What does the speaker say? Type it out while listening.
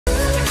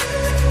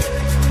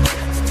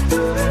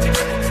नमस्कार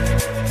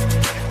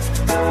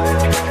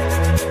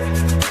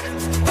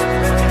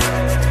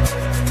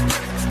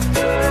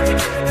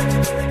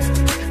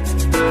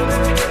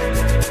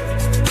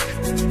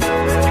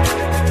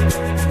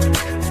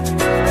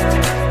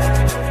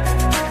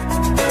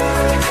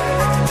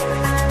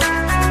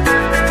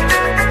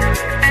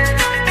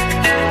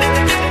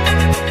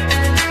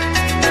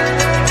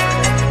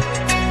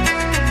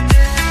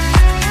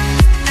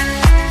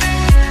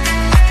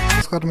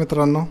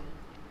मित्रांनो,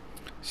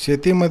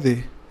 शेतीमध्ये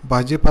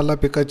भाजीपाला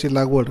पिकाची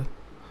लागवड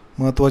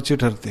महत्त्वाची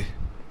ठरते.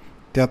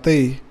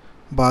 त्यातही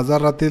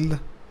बाजारातील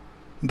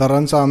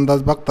दरांचा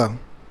अंदाज बघता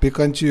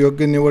पिकांची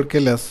योग्य निवड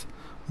केल्यास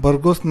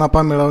भरघोस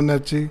नफा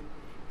मिळवण्याची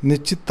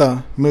निश्चितता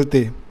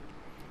मिळते.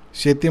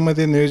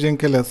 शेतीमध्ये नियोजन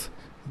केल्यास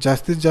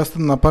जास्तीत जास्त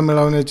नफा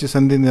मिळवण्याची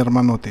संधी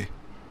निर्माण होते.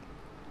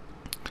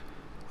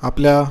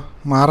 आपल्या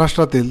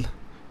महाराष्ट्रातील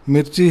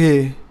मिरची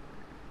हे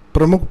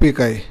प्रमुख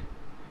पीक आहे.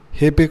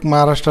 हे पीक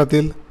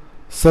महाराष्ट्रातील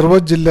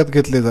सर्वच जिल्ह्यात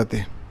घेतले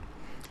जाते.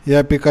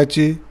 या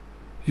पिकाची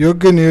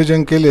योग्य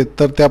नियोजन केले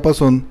तर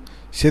त्यापासून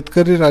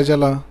शेतकरी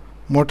राजाला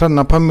मोठा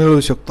नफा मिळू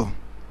शकतो.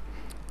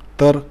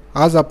 तर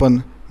आज आपण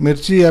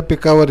मिरची या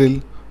पिकावरील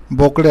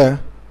बोकड्या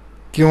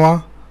किंवा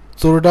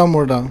चुरडा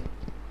मुरडा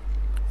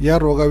या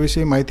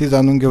रोगाविषयी माहिती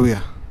जाणून घेऊया.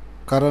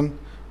 कारण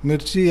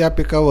मिरची या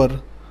पिकावर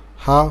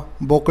हा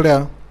बोकड्या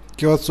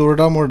किंवा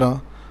चुरडा मुरडा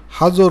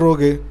हा जो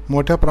रोग आहे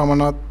मोठ्या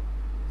प्रमाणात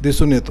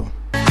दिसून येतो.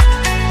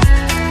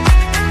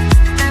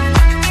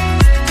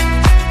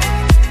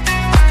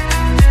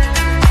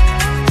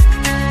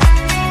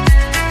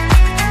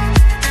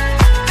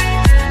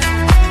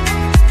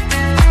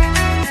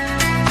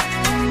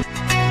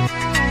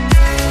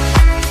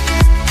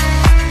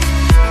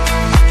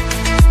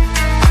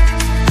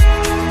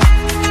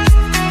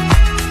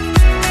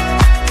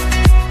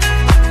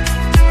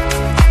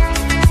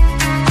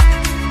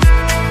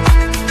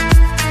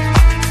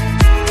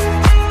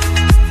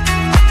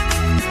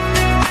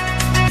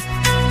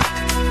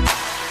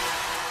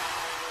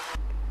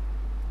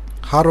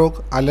 हा रोग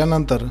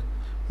आल्यानंतर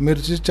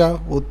मिरचीच्या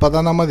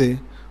उत्पादनामध्ये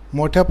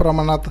मोठ्या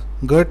प्रमाणात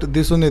घट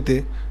दिसून येते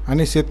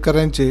आणि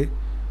शेतकऱ्यांचे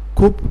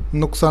खूप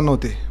नुकसान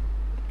होते.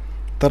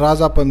 तर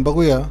आज आपण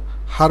बघूया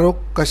हा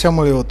रोग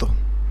कशामुळे होतो.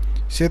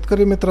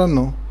 शेतकरी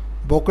मित्रांनो,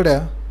 बोकड्या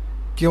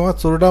किंवा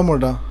चुरडा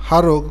मुरडा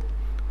हा रोग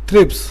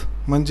थ्रिप्स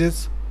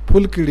म्हणजेच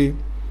फुलकिडी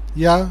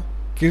या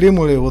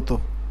किडीमुळे होतो.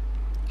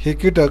 हे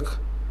कीटक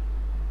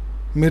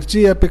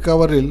मिरची या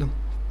पिकावरील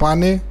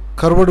पाने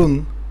खरवडून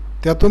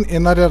त्यातून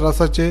येणाऱ्या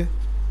रसाचे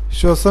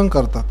शोषण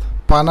करतात.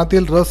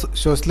 पानातील रस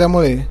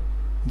शोषल्यामुळे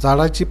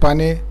झाडाची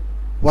पाने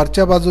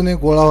वरच्या बाजूने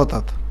गोळा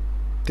होतात.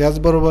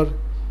 त्याचबरोबर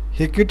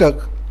हे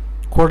कीटक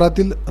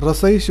खोडातील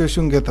रसही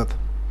शोषून घेतात.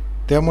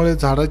 त्यामुळे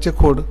झाडाचे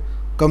खोड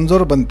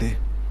कमजोर बनते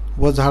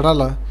व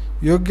झाडाला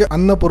योग्य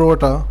अन्न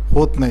पुरवठा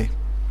होत नाही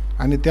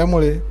आणि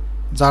त्यामुळे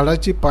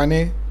झाडाची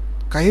पाने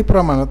काही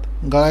प्रमाणात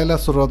गळायला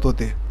सुरुवात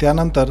होते.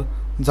 त्यानंतर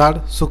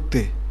झाड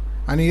सुकते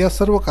आणि या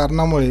सर्व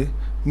कारणामुळे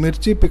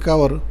मिरची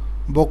पिकावर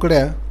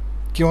बोकड्या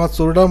किंवा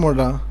चुरडा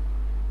मुरडा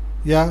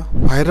या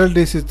व्हायरल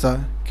डिसीजचा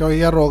किंवा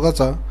या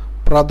रोगाचा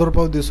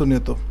प्रादुर्भाव दिसून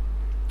येतो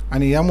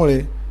आणि यामुळे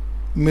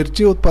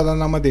मिरची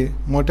उत्पादनामध्ये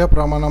मोठ्या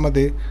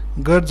प्रमाणामध्ये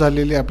घट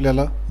झालेली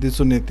आपल्याला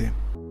दिसून येते.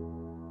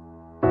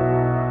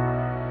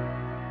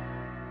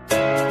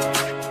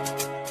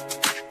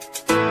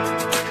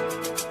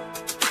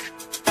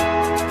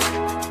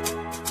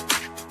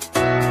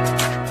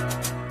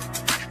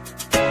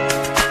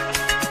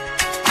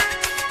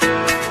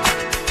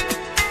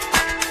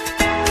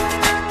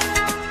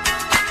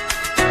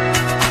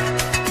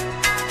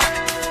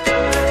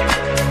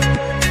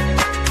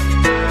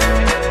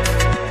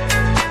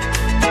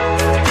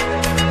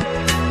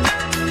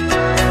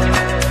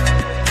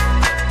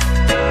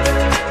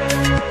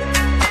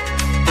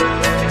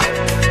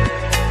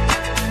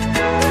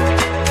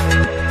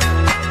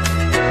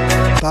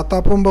 आता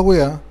आपण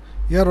बघूया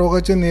या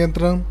रोगाचे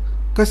नियंत्रण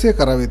कसे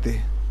करावे ते.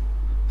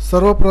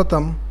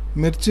 सर्वप्रथम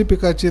मिरची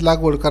पिकाची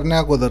लागवड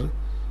करण्याअगोदर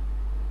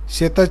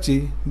शेताची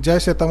ज्या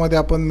शेतामध्ये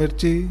आपण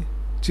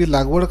मिरचीची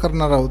लागवड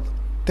करणार आहोत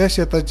त्या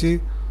शेताची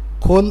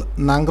खोल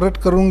नांगरट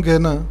करून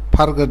घेणं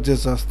फार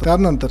गरजेचं असतं.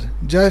 त्यानंतर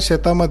ज्या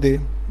शेतामध्ये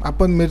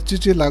आपण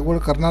मिरचीची लागवड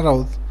करणार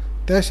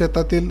आहोत त्या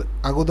शेतातील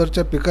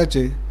अगोदरच्या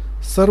पिकाचे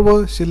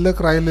सर्व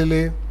शिल्लक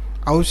राहिलेले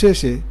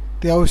अवशेष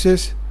ते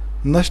अवशेष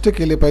नष्ट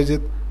केले पाहिजेत,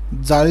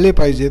 जाळले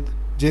पाहिजेत,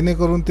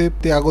 जेणेकरून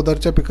ते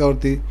अगोदरच्या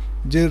पिकावरती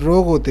जे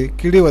रोग होते,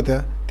 किडी होत्या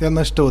त्या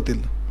नष्ट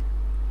होतील.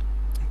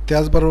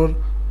 त्याचबरोबर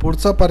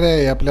पुढचा पर्याय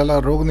आहे आपल्याला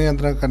रोग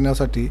नियंत्रण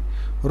करण्यासाठी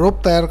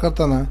रोप तयार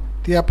करताना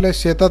ती आपल्या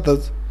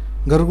शेतातच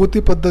घरगुती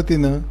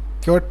पद्धतीनं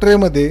किंवा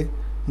ट्रेमध्ये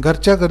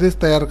घरच्या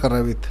घरीच तयार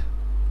करावीत.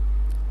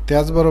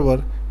 त्याचबरोबर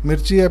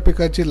मिरची या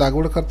पिकाची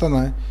लागवड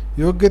करताना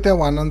योग्य त्या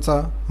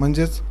वाणांचा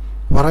म्हणजेच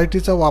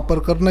व्हरायटीचा वापर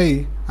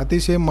करणंही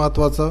अतिशय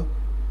महत्त्वाचं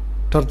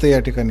ठरतं. या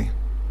ठिकाणी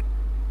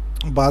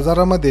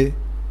बाजारामध्ये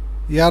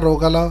या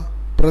रोगाला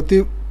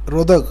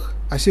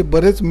प्रतिरोधक असे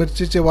बरेच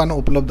मिरचीचे वाण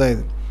उपलब्ध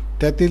आहेत.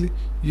 त्यातील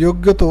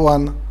योग्य तो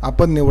वाण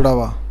आपण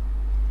निवडावा.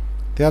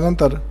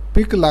 त्यानंतर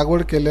पीक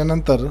लागवड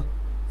केल्यानंतर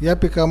या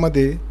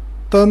पिकामध्ये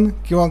तण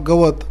किंवा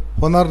गवत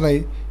होणार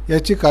नाही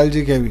याची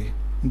काळजी घ्यावी।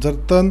 जर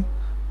तण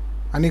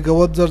आणि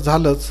गवत जर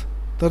झालंच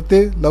तर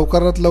ते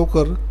लवकरात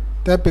लवकर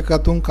त्या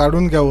पिकातून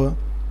काढून घ्यावं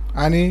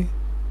आणि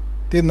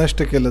ते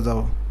नष्ट केलं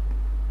जावं।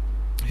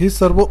 ही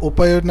सर्व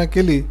उपाययोजना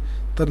केली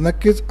तर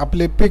नक्कीच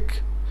आपले पीक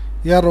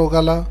या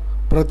रोगाला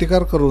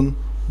प्रतिकार करून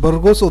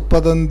भरघोस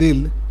उत्पादन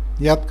देईल,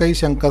 यात काही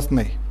शंकाच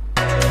नाही।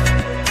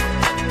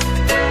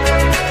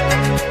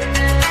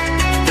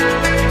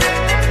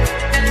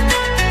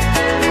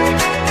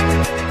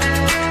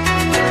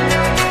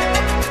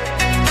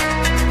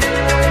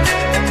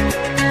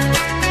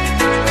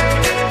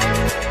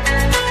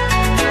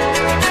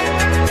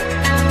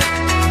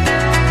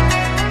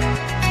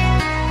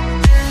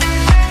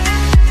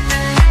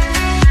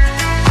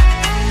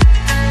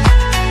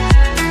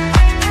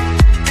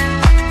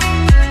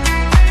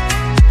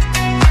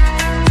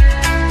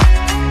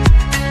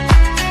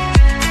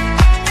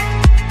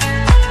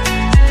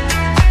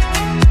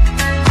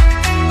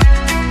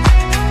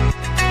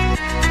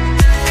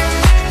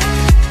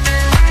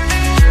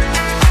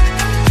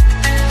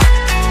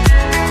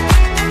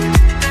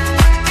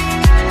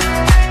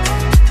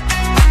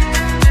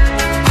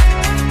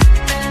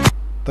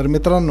 तर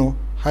मित्रांनो,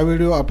 हा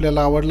व्हिडिओ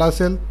आपल्याला आवडला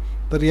असेल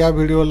तर या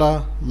व्हिडिओला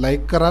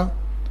लाईक करा,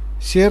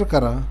 शेअर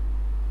करा।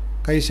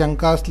 काही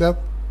शंका असल्यास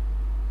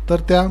तर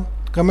त्या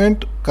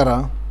कमेंट करा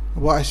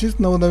व अशीच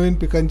नवनवीन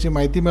पिकांची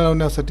माहिती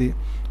मिळवण्यासाठी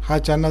हा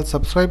चॅनल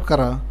सबस्क्राईब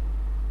करा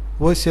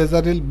व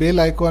शेजारील बेल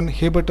आयकॉन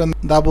हे बटन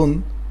दाबून,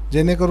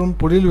 जेणेकरून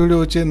पुढील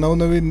व्हिडिओचे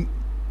नवनवीन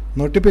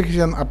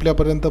नोटिफिकेशन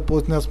आपल्यापर्यंत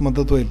पोहोचण्यास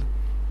मदत होईल।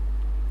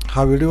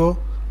 हा व्हिडिओ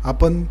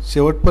आपण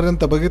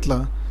शेवटपर्यंत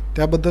बघितला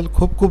त्याबद्दल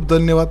खूप खूप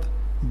धन्यवाद।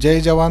 जय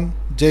जवान,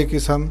 जय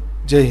किसान,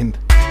 जय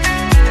हिंद।